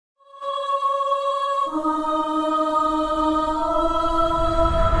أعوذ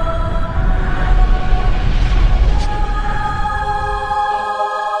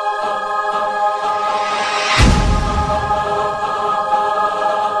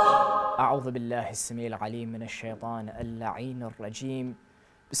بالله السميع العليم من الشيطان اللعين الرجيم.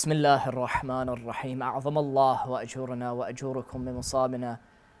 بسم الله الرحمن الرحيم. أعظم الله وأجورنا وأجوركم من مصابنا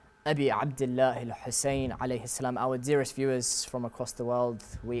Abi Abdullah al-Hussein alayhi salam. Our dearest viewers from across the world,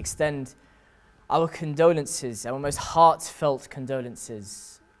 we extend our condolences, our most heartfelt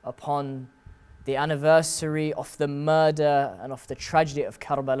condolences upon the anniversary of the murder and of the tragedy of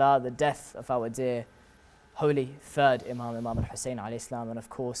Karbala, the death of our dear holy third Imam Hussein alayhi salam. And of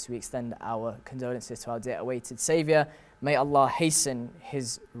course we extend our condolences to our dear awaited Saviour. May Allah hasten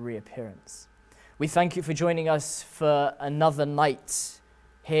his reappearance. We thank you for joining us for another night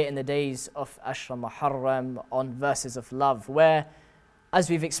here in the days of Ashra Muharram on Verses of Love, where, as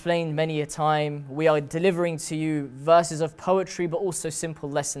we've explained many a time, we are delivering to you verses of poetry but also simple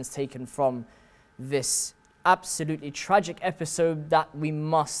lessons taken from this absolutely tragic episode that we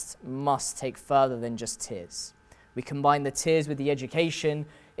must take further than just tears. We combine the tears with the education.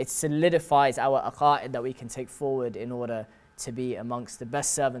 It solidifies our aqa'id that we can take forward in order to be amongst the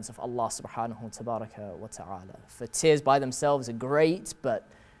best servants of Allah subhanahu wa ta'ala. For tears by themselves are great, but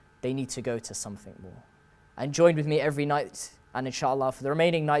they need to go to something more. And joined with me every night, and inshallah for the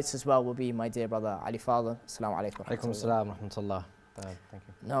remaining nights as well, will be my dear brother Ali Fadl. Assalamu alaikum. Alaikum assalam wa rahmatullah. Thank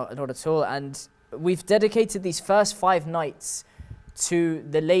you. No, not at all. And we've dedicated these first 5 nights to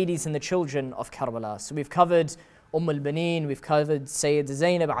the ladies and the children of Karbala. So we've covered al-Baneen, we've covered Sayyida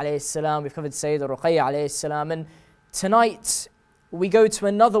Zainab alayhi salam, we've covered Sayyida Ruqayya alayhi salam, and tonight we go to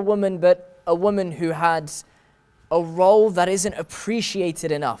another woman, but a woman who had a role that isn't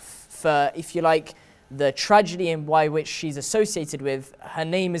appreciated enough for, if you like, the tragedy and by which she's associated with. Her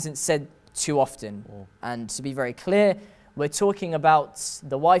name isn't said too often. And to be very clear, we're talking about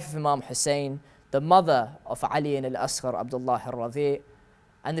the wife of Imam Hussein, the mother of Ali al-Asghar Abdullah al-Radhi,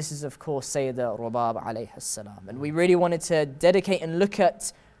 and this is of course Sayyida Rabaab alayhi salam. And we really wanted to dedicate and look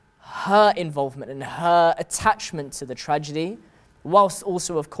at her involvement and her attachment to the tragedy, whilst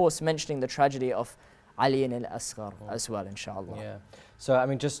also of course mentioning the tragedy of Ali al-Asghar as well, inshallah. Yeah. So I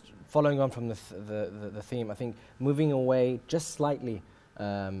mean, just following on from the theme, I think moving away just slightly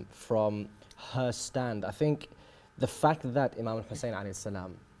from her stand, I think the fact that Imam Hussein alayhi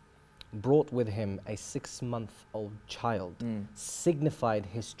salam brought with him a 6-month-old child signified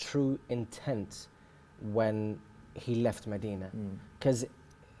his true intent when he left Medina. Because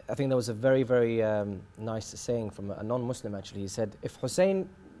I think there was a very, very nice saying from a non-Muslim actually. He said, if Hussein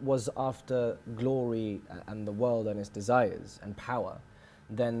was after glory and the world and its desires and power,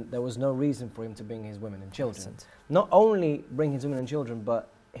 then there was no reason for him to bring his women and children. Excellent. Not only bring his women and children, but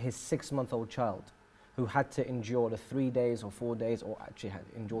his 6-month-old child, who had to endure the 3 days or 4 days, or actually had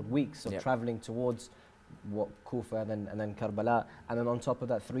endured weeks of traveling towards Kufa and then Karbala, and then on top of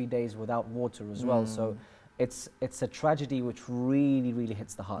that 3 days without water as well. So it's a tragedy which really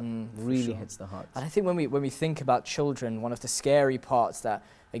hits the heart. Really hits the heart. And I think when we think about children, one of the scary parts that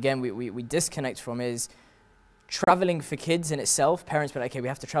again we disconnect from is traveling for kids in itself. Parents be like, okay, we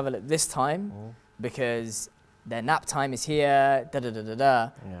have to travel at this time because their nap time is here,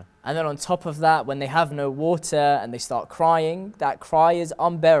 And then on top of that, when they have no water and they start crying, that cry is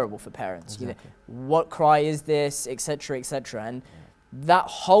unbearable for parents. Exactly. You know, what cry is this, etc., etc. And that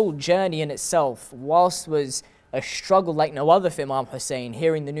whole journey in itself, whilst was a struggle like no other for Imam Hussein,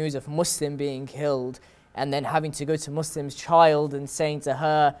 hearing the news of Muslim being killed and then having to go to Muslim's child and saying to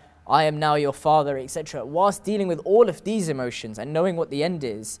her, I am now your father, etc. Whilst dealing with all of these emotions and knowing what the end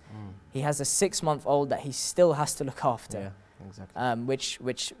is, he has a 6-month-old that he still has to look after. Yeah, exactly.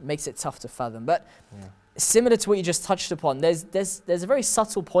 Which makes it tough to fathom. But similar to what you just touched upon, there's a very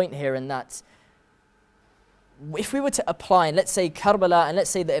subtle point here in that if we were to apply, and let's say Karbala, and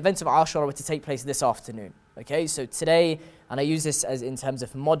let's say the events of Ashura were to take place this afternoon, okay? So today, and I use this as in terms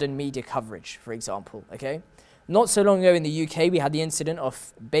of modern media coverage, for example, okay? Not so long ago in the UK, we had the incident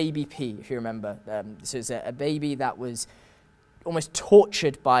of baby P, if you remember. So it's a baby that was almost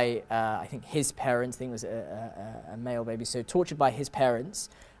tortured by, I think, his parents. I think it was a male baby, so tortured by his parents.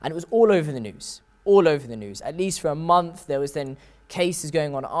 And it was all over the news, all over the news. At least for a month, there was then cases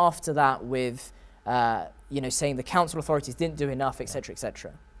going on after that with, saying the council authorities didn't do enough, etc.,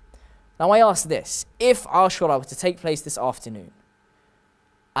 etc. Now I ask this, if Ashura were to take place this afternoon,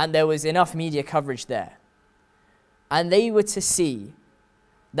 and there was enough media coverage there, and they were to see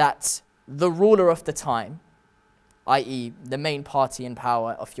that the ruler of the time, i.e. the main party in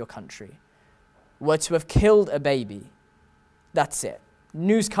power of your country, were to have killed a baby, that's it.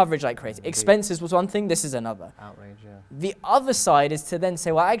 news coverage like crazy. Expenses was one thing, this is another. Outrage, yeah. The other side is to then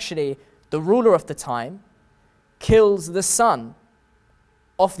say, well, actually, the ruler of the time kills the son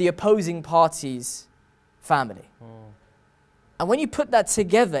of the opposing party's family. And when you put that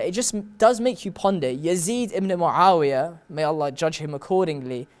together, it just does make you ponder. Yazid ibn Muawiyah, may Allah judge him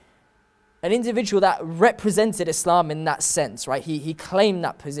accordingly, an individual that represented Islam in that sense, right? He claimed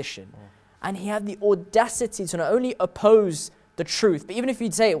that position. And he had the audacity to not only oppose the truth, but even if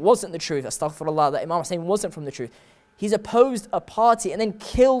you'd say it wasn't the truth, astaghfirullah, that Imam Hussein wasn't from the truth, he's opposed a party and then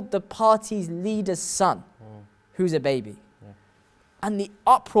killed the party's leader's son, who's a baby. And the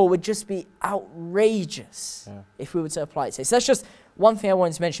uproar would just be outrageous if we were to apply it today. So that's just one thing I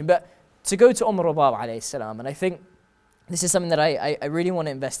wanted to mention. But to go to Rabaab alayhi salam, and I think this is something that I really want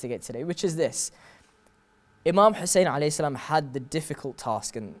to investigate today, which is this. Imam Hussein alayhi salam had the difficult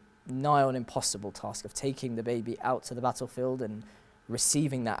task and nigh on impossible task of taking the baby out to the battlefield and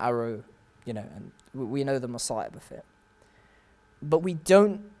receiving that arrow, you know, and we know the masa'ib of it. But we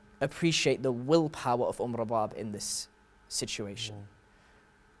don't appreciate the willpower of Rabaab in this situation.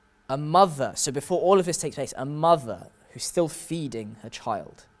 A mother, so before all of this takes place, a mother who's still feeding her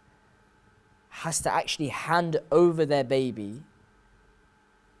child has to actually hand over their baby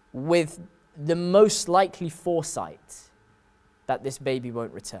with the most likely foresight that this baby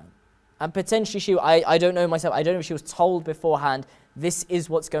won't return. And potentially I don't know myself, I don't know if she was told beforehand, this is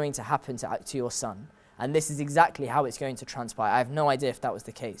what's going to happen to your son. And this is exactly how it's going to transpire. I have no idea if that was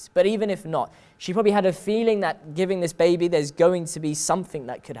the case. But even if not, she probably had a feeling that giving this baby, there's going to be something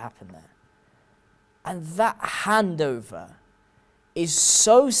that could happen there. And that handover is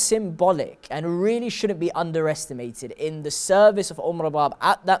so symbolic and really shouldn't be underestimated in the service of Rabaab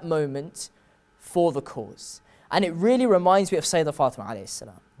at that moment for the cause. And it really reminds me of Sayyidah Fatima alayhi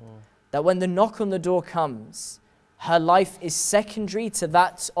salam. That when the knock on the door comes, her life is secondary to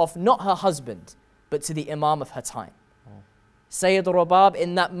that of not her husband, but to the Imam of her time. Sayyidah Rabaab,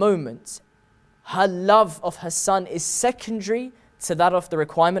 in that moment, her love of her son is secondary to that of the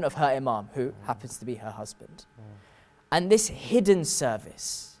requirement of her Imam, who happens to be her husband. And this hidden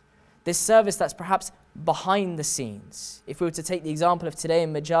service, this service that's perhaps behind the scenes. If we were to take the example of today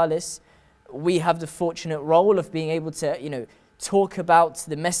in Majalis, we have the fortunate role of being able to, you know, talk about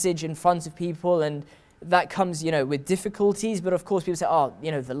the message in front of people, and that comes, you know, with difficulties, but of course people say, oh,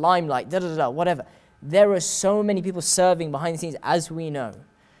 you know, the limelight, whatever. There are so many people serving behind the scenes, as we know,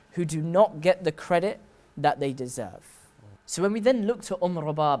 who do not get the credit that they deserve. So when we then look to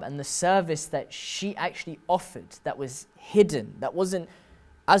Rabaab and the service that she actually offered, that was hidden, that wasn't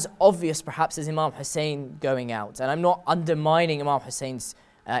as obvious perhaps as Imam Hussein going out, and I'm not undermining Imam Hussein's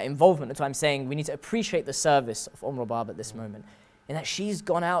involvement, that's why I'm saying we need to appreciate the service of Rabaab at this moment, in that she's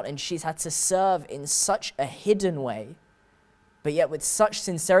gone out and she's had to serve in such a hidden way, but yet with such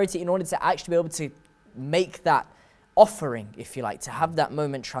sincerity in order to actually be able to make that offering, if you like, to have that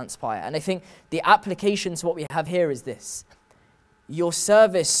moment transpire. And I think the application to what we have here is this. Your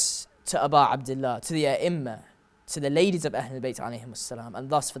service to Aba Abdullah, to the A'imma, to the ladies of Ahlul Bayt alayhim as-salam, and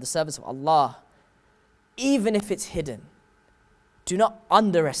thus for the service of Allah, even if it's hidden, do not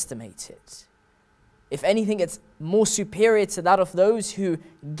underestimate it. If anything, it's more superior to that of those who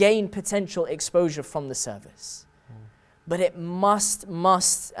gain potential exposure from the service. But it must,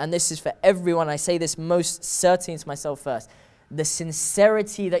 and this is for everyone, I say this most certainly to myself first, the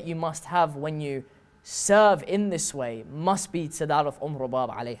sincerity that you must have when you serve in this way must be to that of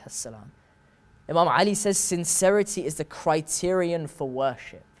Rabaab alayhi salam. Imam Ali says sincerity is the criterion for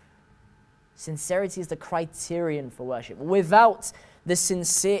worship. Sincerity is the criterion for worship. Without the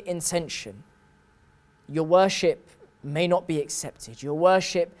sincere intention, your worship may not be accepted. Your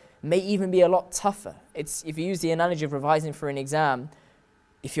worship may even be a lot tougher. It's, if you use the analogy of revising for an exam,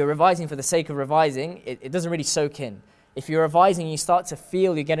 if you're revising for the sake of revising, it doesn't really soak in. If you're revising, you start to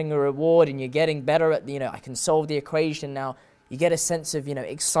feel you're getting a reward and you're getting better at, I can solve the equation now. You get a sense of,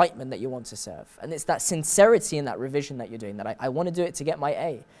 excitement that you want to serve. And it's that sincerity in that revision that you're doing, that I want to do it to get my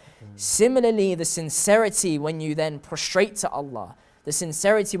A. Similarly, the sincerity when you then prostrate to Allah, the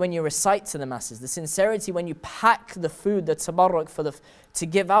sincerity when you recite to the masses, the sincerity when you pack the food, the tabarruk to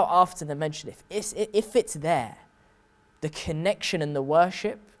give out after the majlis. If it's there, the connection and the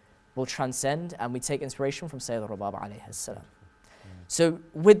worship will transcend, and we take inspiration from Sayyidina Rabaab alayhi salam. So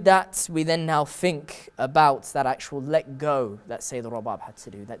with that, we then now think about that actual let go that Sayyidina Rabaab had to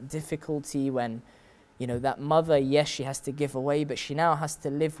do, that difficulty when, that mother, yes, she has to give away, but she now has to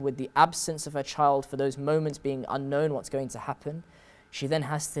live with the absence of her child for those moments, being unknown what's going to happen. She then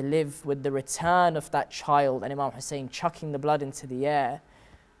has to live with the return of that child and Imam Hussein chucking the blood into the air.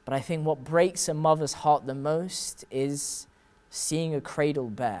 But I think what breaks a mother's heart the most is seeing a cradle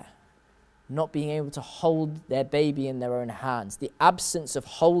bare, not being able to hold their baby in their own hands, the absence of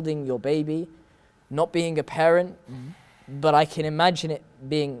holding your baby, not being a parent, but I can imagine it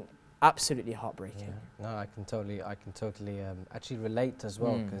being absolutely heartbreaking. Yeah. No, I can totally actually relate as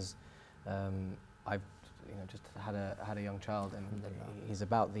well, because I've just had a young child, and he's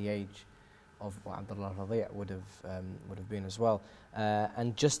about the age of what Abdullah Radiya would have been as well,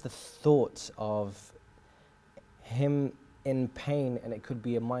 and just the thought of him in pain, and it could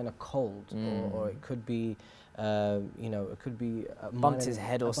be a minor cold, or it could be it could be bumped his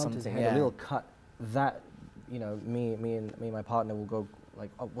head or something, a little cut that me and my partner will go like,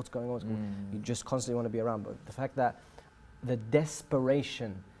 oh, what's going on? You just constantly want to be around. But the fact that the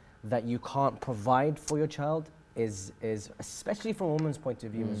desperation that you can't provide for your child is especially from a woman's point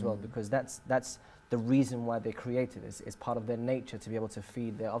of view as well, because that's the reason why they created it. Is part of their nature to be able to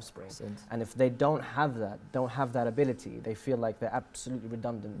feed their offspring. And if they don't have that ability, they feel like they're absolutely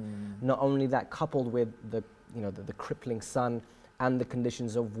redundant. Not only that, coupled with the crippling son and the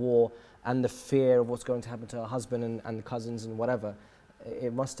conditions of war and the fear of what's going to happen to her husband and cousins and whatever,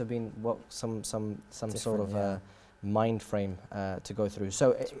 it must have been some sort of mind frame to go through.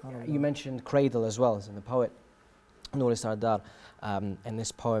 So you mentioned cradle as well, so the poet Noor Sardar, in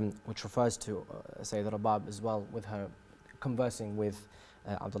this poem, which refers to say the Rabaab as well, with her conversing with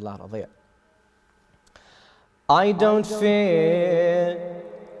Abdullah Radiya. I don't fear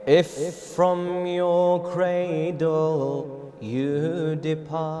if from your cradle you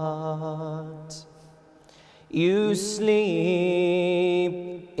depart. You sleep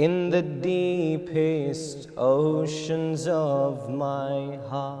in the deepest oceans of my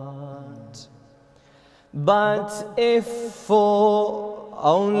heart. But if for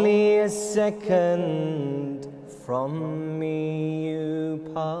only a second from me you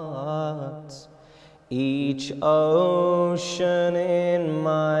part, each ocean in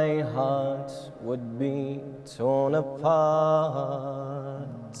my heart would be torn apart.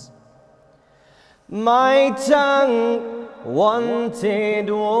 My tongue wanted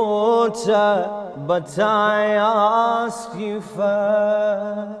water, but I asked you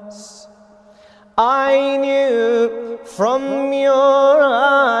first. I knew from your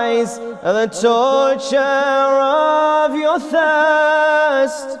eyes the torture of your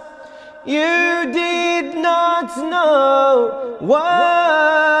thirst. You did not know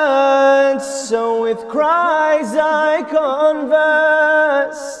words, so with cries I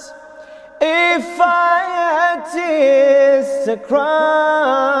conversed. If I had tears to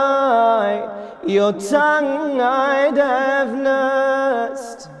cry, your tongue I'd have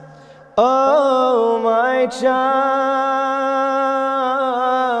nursed. Oh my child,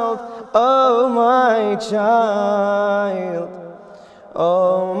 oh my child,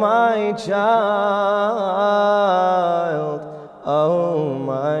 oh my child, oh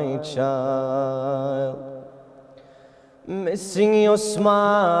my child. Missing your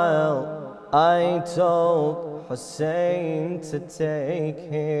smile, I told Hussein to take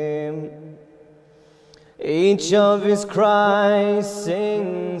him. Each of his cries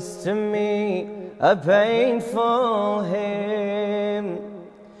sings to me a painful hymn.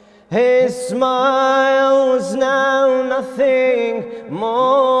 His smile was now nothing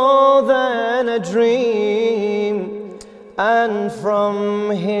more than a dream, and from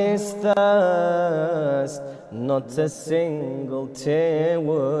his thirst not a single tear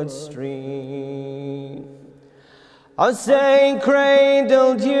would stream. Hussein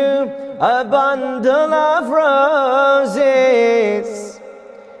cradled you, a bundle of roses,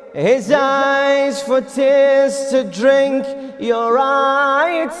 his eyes for tears to drink, your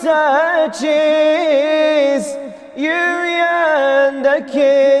eye touches. You yearned a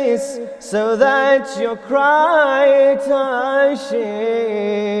kiss so that your cry touches.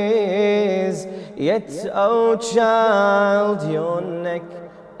 Yet, oh child, your neck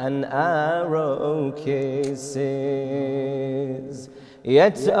an arrow kisses.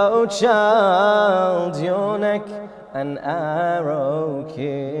 Yet, oh child, your neck an arrow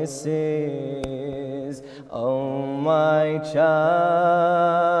kisses. Oh my child,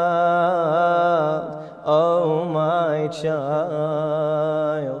 oh my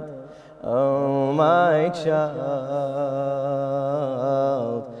child, oh my child,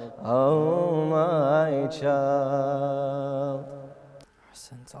 oh my child.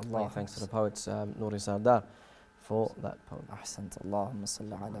 Thanks to the poets Noor Sardar for that poem. Allahumma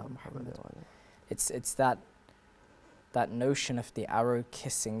salli ala Muhammad. It's that notion of the arrow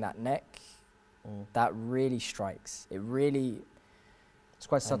kissing that neck that really strikes. It's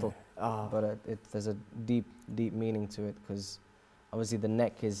quite subtle, but there's a deep meaning to it, because obviously the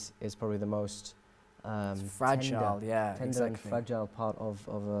neck is probably the most fragile, tender exactly. and fragile part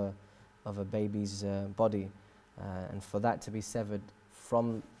of a baby's body, and for that to be severed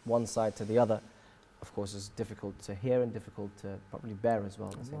from one side to the other, of course, is difficult to hear and difficult to probably bear as well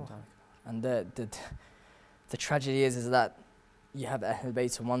at the same time. And the tragedy is that you have Ahlul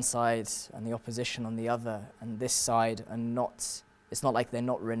Bayt on one side and the opposition on the other, and this side are not, it's not like they're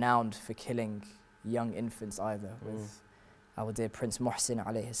not renowned for killing young infants either, with our dear Prince Muhsin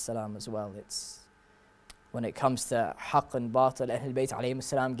alayhi salam as well. It's, when it comes to haqq and batil, Ahlul Bayt alayhi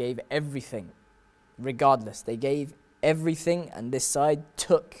salam gave everything, regardless. They gave everything, and this side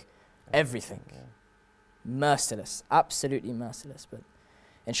took everything. Merciless, absolutely merciless. But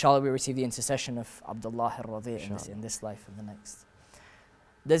inshallah we receive the intercession of Abdullah al-Radi' in this life and the next.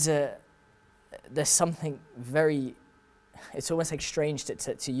 There's something very, it's almost like strange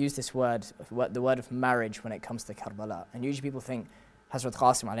to use this word, the word of marriage when it comes to Karbala. And usually people think Hazrat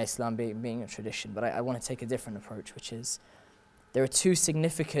Qasim alayhi salam being a tradition, but I want to take a different approach, which is there are two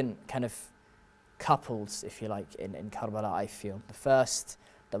significant kind of couples, if you like, in Karbala, I feel. The first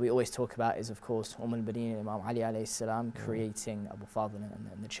that we always talk about is, of course, al-Baneen, Imam Ali alayhi salam, creating Abu Fadl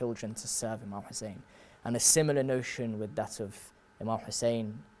and the children to serve Imam Hussein. And a similar notion with that of Imam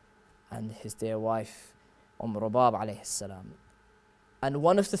Hussein and his dear wife, Rabaab alayhi salam. And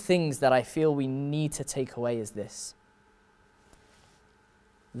one of the things that I feel we need to take away is this.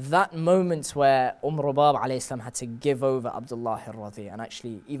 That moment where Rabaab alayhi salam had to give over Abdullah al-Radi' and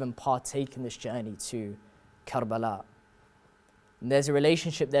actually even partake in this journey to Karbala. And there's a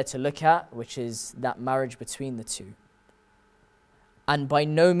relationship there to look at, which is that marriage between the two. And by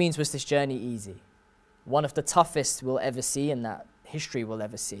no means was this journey easy. One of the toughest we'll ever see and that history will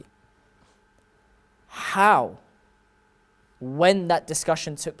ever see. How, when that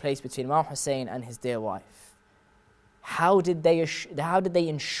discussion took place between Imam Hussein and his dear wife, how did they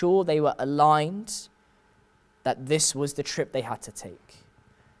ensure they were aligned that this was the trip they had to take?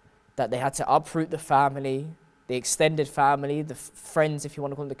 That they had to uproot the family, the extended family, the friends, if you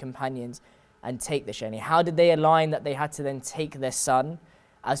want to call them, the companions, and take the journey? How did they align that they had to then take their son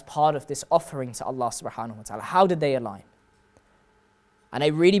as part of this offering to Allah subhanahu wa ta'ala? How did they align? And I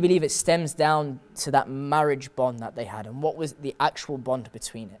really believe it stems down to that marriage bond that they had, and what was the actual bond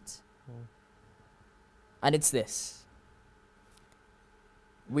between it. And it's this.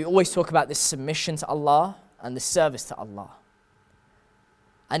 We always talk about this submission to Allah and the service to Allah.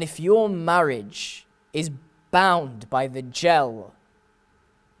 And if your marriage is bound by the gel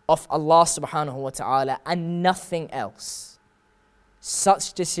of Allah subhanahu wa ta'ala and nothing else,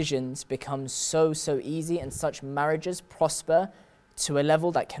 such decisions become so easy, and such marriages prosper to a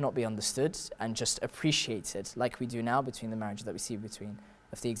level that cannot be understood and just appreciated, like we do now between the marriages that we see between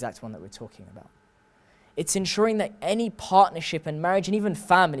of the exact one that we're talking about. It's ensuring that any partnership and marriage, and even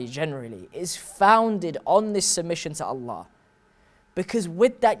family generally, is founded on this submission to Allah. Because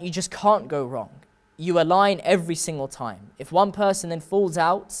with that, you just can't go wrong. You align every single time. If one person then falls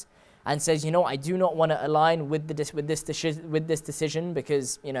out and says, you know, I do not want to align with this decision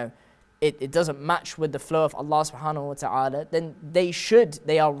because, you know, it doesn't match with the flow of Allah subhanahu wa ta'ala, then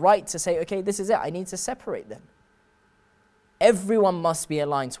they are right to say, okay, this is it, I need to separate them. Everyone must be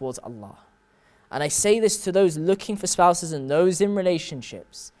aligned towards Allah. And I say this to those looking for spouses and those in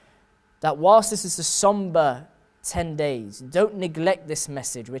relationships, that whilst this is a somber 10 days, don't neglect this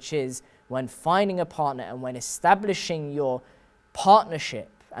message, which is when finding a partner and when establishing your partnership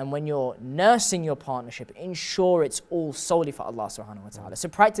and when you're nursing your partnership, ensure it's all solely for Allah subhanahu wa ta'ala. So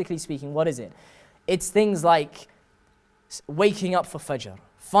practically speaking, what is it? It's things like waking up for Fajr.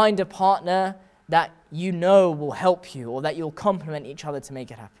 Find a partner that you know will help you or that you'll complement each other to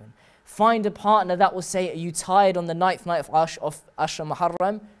make it happen. Find a partner that will say, are you tired on the 9th night of Ashra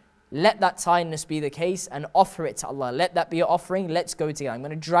Muharram? Let that tiredness be the case and offer it to Allah. Let that be your offering. Let's go together. I'm going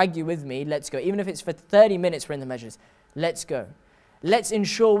to drag you with me. Let's go. Even if it's for 30 minutes, we're in the measures. Let's go. Let's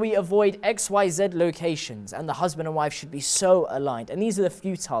ensure we avoid XYZ locations, and the husband and wife should be so aligned. And these are the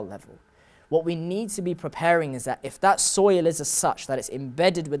futile level. What we need to be preparing is that if that soil is as such that it's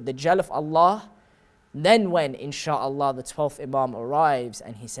embedded with the gel of Allah, then when, inshallah, the 12th Imam arrives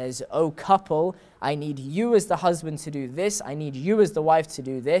and he says, oh couple, I need you as the husband to do this, I need you as the wife to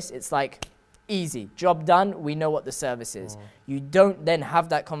do this, it's like, easy, job done, we know what the service is. You don't then have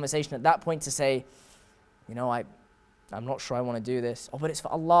that conversation at that point to say, you know, I'm not sure I want to do this. Oh, but it's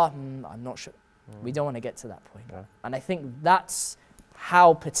for Allah, I'm not sure. We don't want to get to that point. And I think that's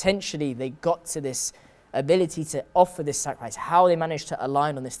how potentially they got to this ability to offer this sacrifice, how they managed to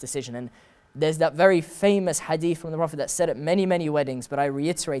align on this decision. And there's that very famous hadith from the Prophet that said at many, many weddings, but I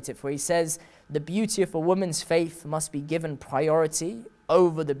reiterate it, where he says, the beauty of a woman's faith must be given priority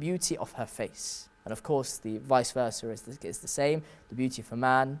over the beauty of her face. And of course, the vice versa is the same. The beauty of a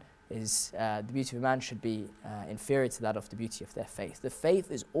man should be inferior to that of the beauty of their faith. The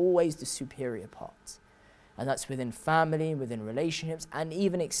faith is always the superior part. And that's within family, within relationships, and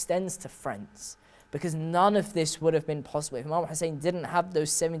even extends to friends. Because none of this would have been possible if Imam Hussein didn't have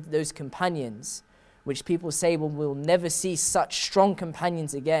those companions, which people say, well, we'll never see such strong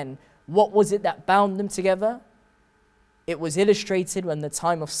companions again. What was it that bound them together? It was illustrated when the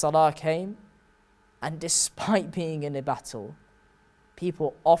time of Salah came, and despite being in a battle,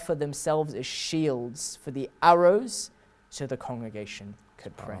 people offer themselves as shields for the arrows so the congregation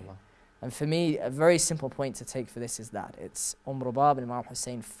could pray. And for me, a very simple point to take for this is that it's Rabaab and Imam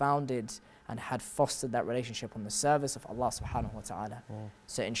Hussein founded and had fostered that relationship on the service of Allah subhanahu wa ta'ala.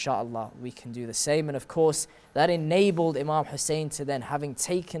 So inshallah we can do the same. And of course that enabled Imam Hussein to then, having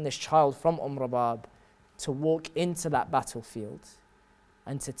taken this child from Rabaab, to walk into that battlefield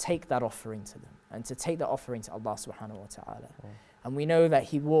and to take that offering to them, and to take that offering to Allah subhanahu wa ta'ala. And we know that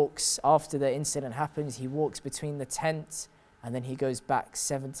he walks, after the incident happens, he walks between the tent and then he goes back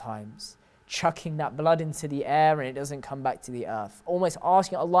 7 times, chucking that blood into the air, and it doesn't come back to the earth. Almost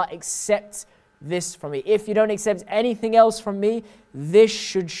asking Allah, accept this from me. If you don't accept anything else from me, this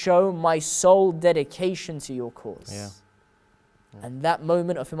should show my sole dedication to your cause. And that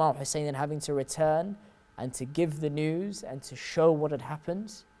moment of Imam Hussein then having to return and to give the news and to show what had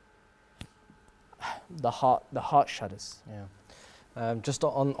happened, the heart shudders. Just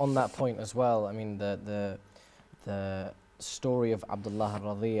on that point as well, I mean, the story of Abdullah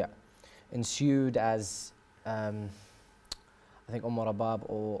al-Radhi' ensued as I think Rabaab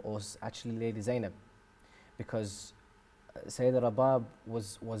or actually Lady Zainab, because Sayyid Rabaab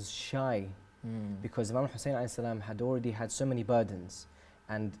was shy because Imam Hussein alayhi salam had already had so many burdens,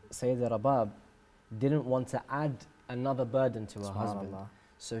 and Sayyid Rabaab didn't want to add another burden to her husband.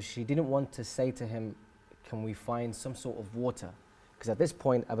 So she didn't want to say to him, can we find some sort of water? Because at this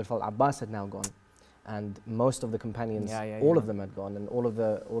point Abu al-Fadl Abbas had now gone, and most of the companions, all of them had gone, and all of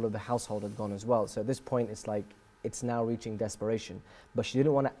the household had gone as well. So at this point it's like, it's now reaching desperation. But she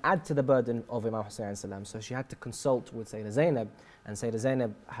didn't want to add to the burden of Imam Hussein alayhi salam, so she had to consult with Sayyidah Zainab, and Sayyidah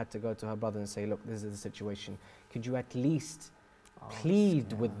Zainab had to go to her brother and say, look, this is the situation. Could you at least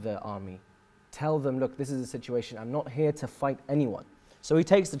plead with the army? Tell them, look, this is the situation. I'm not here to fight anyone. So he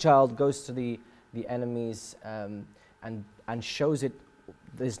takes the child, goes to the enemies, and shows it.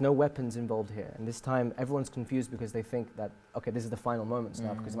 There's no weapons involved here. And this time, everyone's confused because they think that, okay, this is the final moments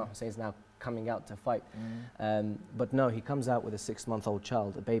now, because Imam Hussein is now coming out to fight. But no, he comes out with a 6-month-old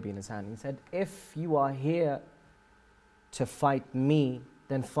child, a baby in his hand. He said, if you are here to fight me,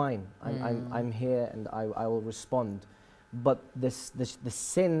 then fine. I'm here and I will respond. But the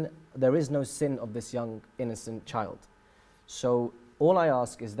sin, there is no sin of this young, innocent child. So all I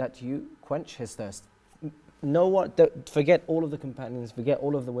ask is that you quench his thirst. Forget all of the companions, forget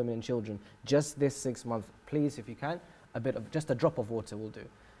all of the women and children. Just this 6 month, please, if you can, just a drop of water will do.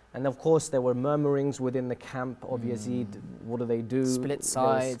 And of course, there were murmurings within the camp of Yazid. What do they do? Split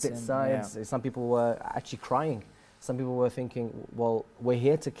sides. Split sides. Some people were actually crying. Some people were thinking, well, we're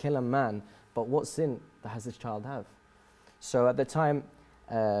here to kill a man, but what sin does this child have? So at the time,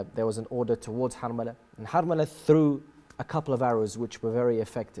 there was an order towards Harmala, and Harmala threw a couple of arrows which were very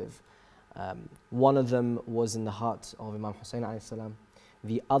effective. One of them was in the heart of Imam Hussein alayhi salam.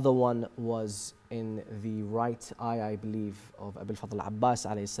 The other one was in the right eye, I believe, of Abu al-Fadl Abbas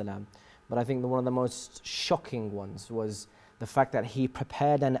alayhi salam. But I think one of the most shocking ones was the fact that he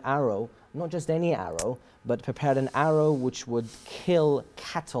prepared an arrow, not just any arrow, but prepared an arrow which would kill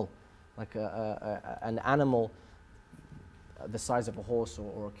cattle, like an animal the size of a horse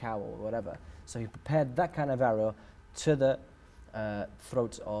or a cow or whatever. So he prepared that kind of arrow to the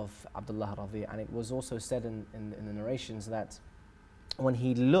throat of Abdullah al-Radhi'. And it was also said in the narrations that when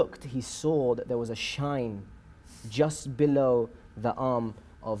he looked, he saw that there was a shine just below the arm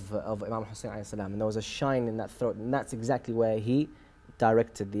of Imam Hussein alayhi salam, and there was a shine in that throat, and that's exactly where he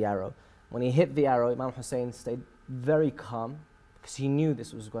directed the arrow. When he hit the arrow, Imam Hussein stayed very calm, because he knew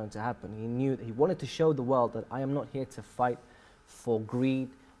this was going to happen. He knew that he wanted to show the world that I am not here to fight for greed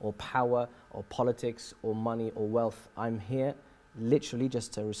or power or politics or money or wealth. I'm here literally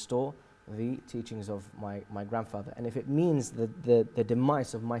just to restore the teachings of my grandfather. And if it means the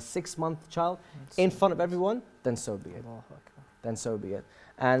demise of my 6-month child in front of everyone, then so be it. Then so be it.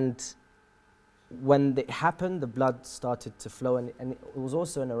 And when it happened, the blood started to flow, and it was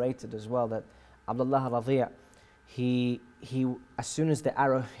also narrated as well that Abdullah al-Radhi', he as soon as the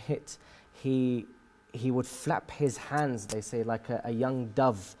arrow hit, he would flap his hands, they say, like a young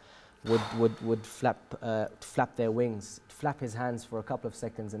dove would flap their wings, flap his hands for a couple of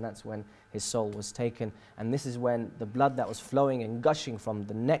seconds, and that's when his soul was taken. And this is when the blood that was flowing and gushing from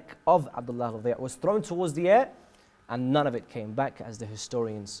the neck of Abdullah Rabaab was thrown towards the air, and none of it came back, as the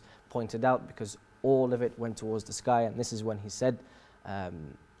historians pointed out, because all of it went towards the sky. And this is when he said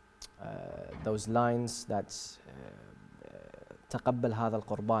those lines that تقبل هذا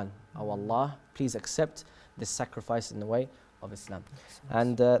القربان, O Allah, please accept this sacrifice in the way of Islam.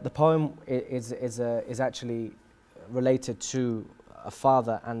 And the poem is actually related to a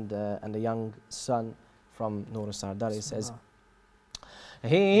father and a young son from Nur al-Sardar. He says,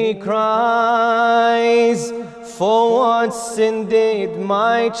 he cries, for what sin did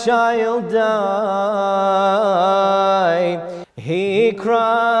my child die? He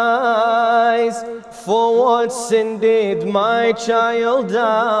cries, for what sin did my child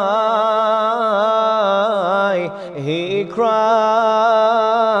die? He cries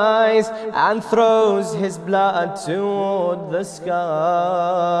and throws his blood toward the sky.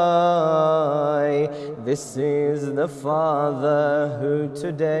 This is the father who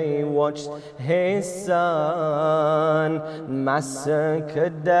today watched his son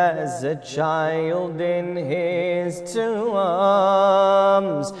massacred as a child in his 2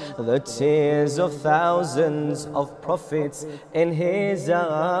 arms. The tears of thousands of prophets in his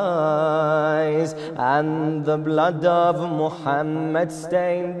eyes, and the blood of Muhammad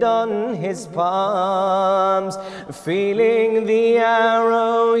stained on his palms. Feeling the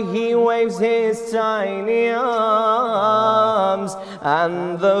arrow, he waves his tiny arms,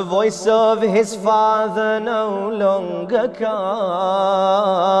 and the voice of his father no longer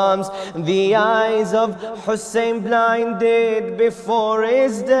comes. The eyes of Hussein blinded before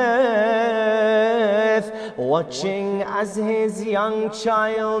his death, watching as his young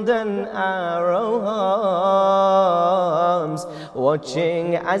child an arrow harms,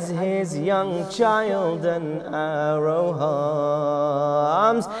 watching as his young child an arrow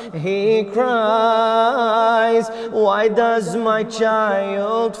harms. He cries, why does my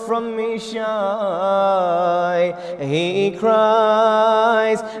child from me shy? He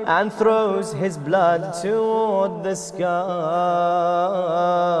cries and throws his blood toward the sky.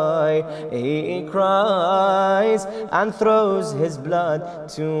 He cries and throws his blood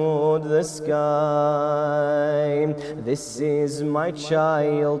toward the sky. This is my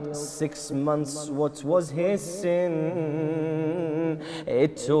child, 6 months, what was his sin?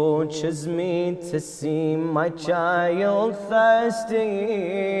 It tortures me to see my child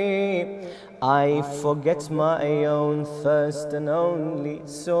thirsty. I forget my own thirst and only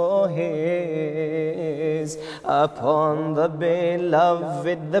saw his. Upon the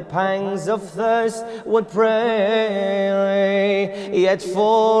beloved the pangs of thirst would prey, yet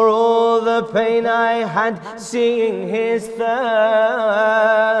for all the pain I had seeing his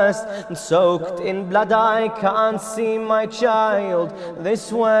thirst soaked in blood, I can't see my child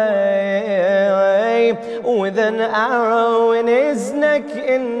this way. With an arrow in his neck,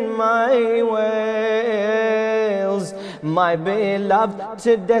 in my wails, my beloved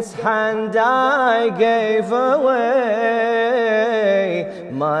to death's hand I gave away.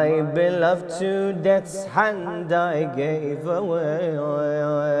 My beloved to death's hand I gave away.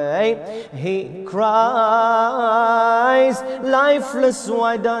 He cries, lifeless,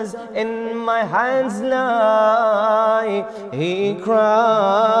 why does in my hands lie? He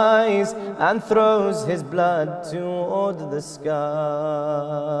cries and throws his blood toward the sky.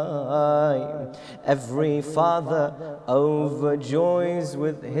 Every father overjoys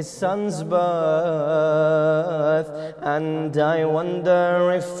with his son's birth, and I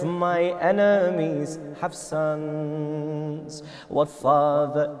wonder if my enemies have sons. What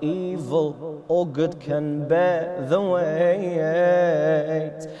father, evil or good, can bear the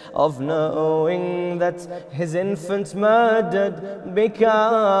weight of knowing that his infant murdered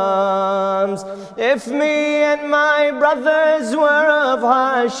becomes? If me and my brothers were of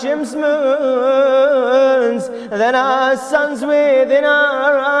Hashim's moons, then our sons within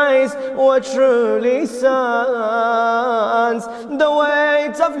our eyes were truly sons. The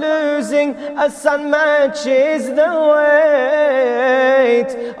weight of losing a son matches the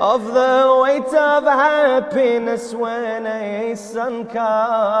weight of happiness when a son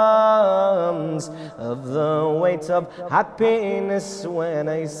comes, of the weight of happiness when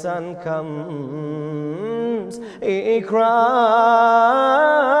a son comes. He cries,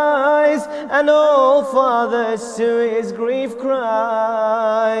 and all fathers to his grief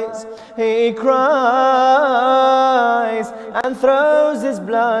cries. He cries and throws his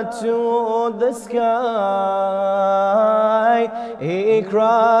blood toward the sky. He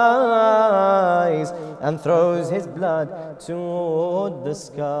cries and throws his blood toward the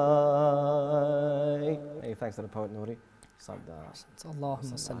sky. Hey, thanks to the poet Nouri.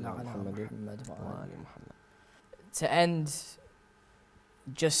 Allahumma salli ala Muhammad wa ali Muhammad. To end,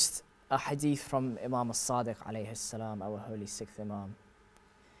 just a hadith from Imam as-Sadiq alayhi salam, our holy sixth Imam.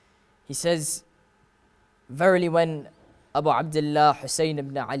 He says, verily when Abu Abdullah Hussein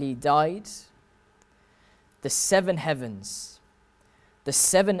ibn Ali died, the 7 heavens, the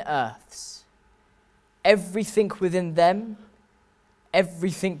 7 earths, everything within them,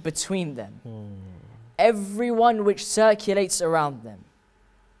 everything between them, everyone which circulates around them,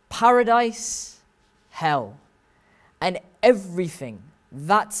 paradise, hell, and everything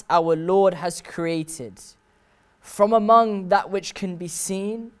that our Lord has created from among that which can be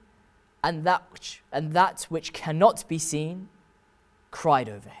seen and that which cannot be seen, cried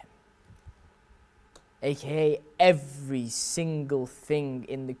over him. AKA every single thing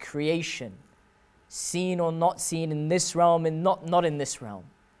in the creation, seen or not seen in this realm and not in this realm,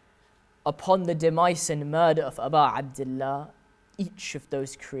 upon the demise and murder of Abu Abdullah, each of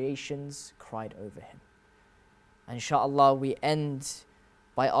those creations cried over him. And inshallah we end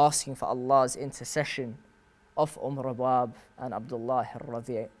by asking for Allah's intercession of Rabaab and Abdullah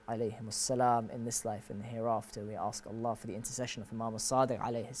al-Radhi alayhim salam in this life and the hereafter. We ask Allah for the intercession of Imam as-Sadiq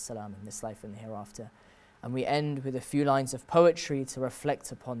alayhi salam in this life and the hereafter. And we end with a few lines of poetry to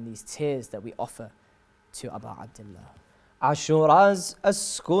reflect upon these tears that we offer to Abu Abdullah. Ashura's a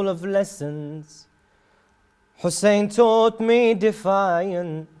school of lessons. Hussein taught me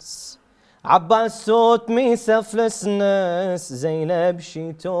defiance. Abbas taught me selflessness. Zainab,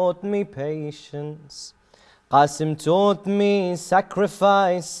 she taught me patience. Qasim taught me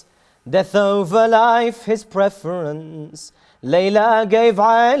sacrifice. Death over life, his preference. Layla gave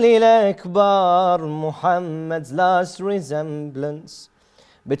Ali al-Akbar Muhammad's last resemblance.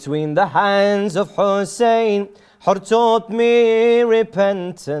 Between the hands of Hussein, Hur taught me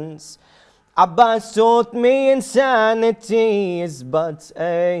repentance. Abbas taught me insanity is but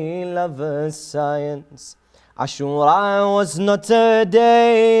a lover's science. Ashura was not a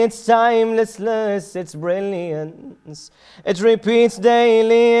day, it's timelessness, it's brilliance. It repeats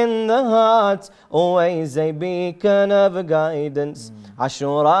daily in the heart, always a beacon of guidance.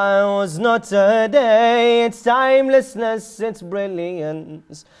 Ashura was not a day, it's timelessness, it's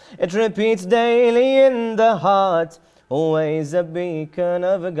brilliance. It repeats daily in the heart, always a beacon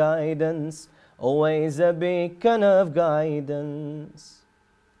of guidance, always a beacon of guidance.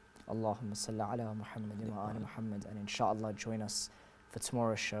 Allahumma salli ala Muhammad wa ali Muhammad, and inshallah join us for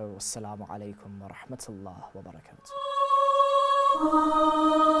tomorrow's show. Wassalamu alaikum wa rahmatullah wa barakatuh.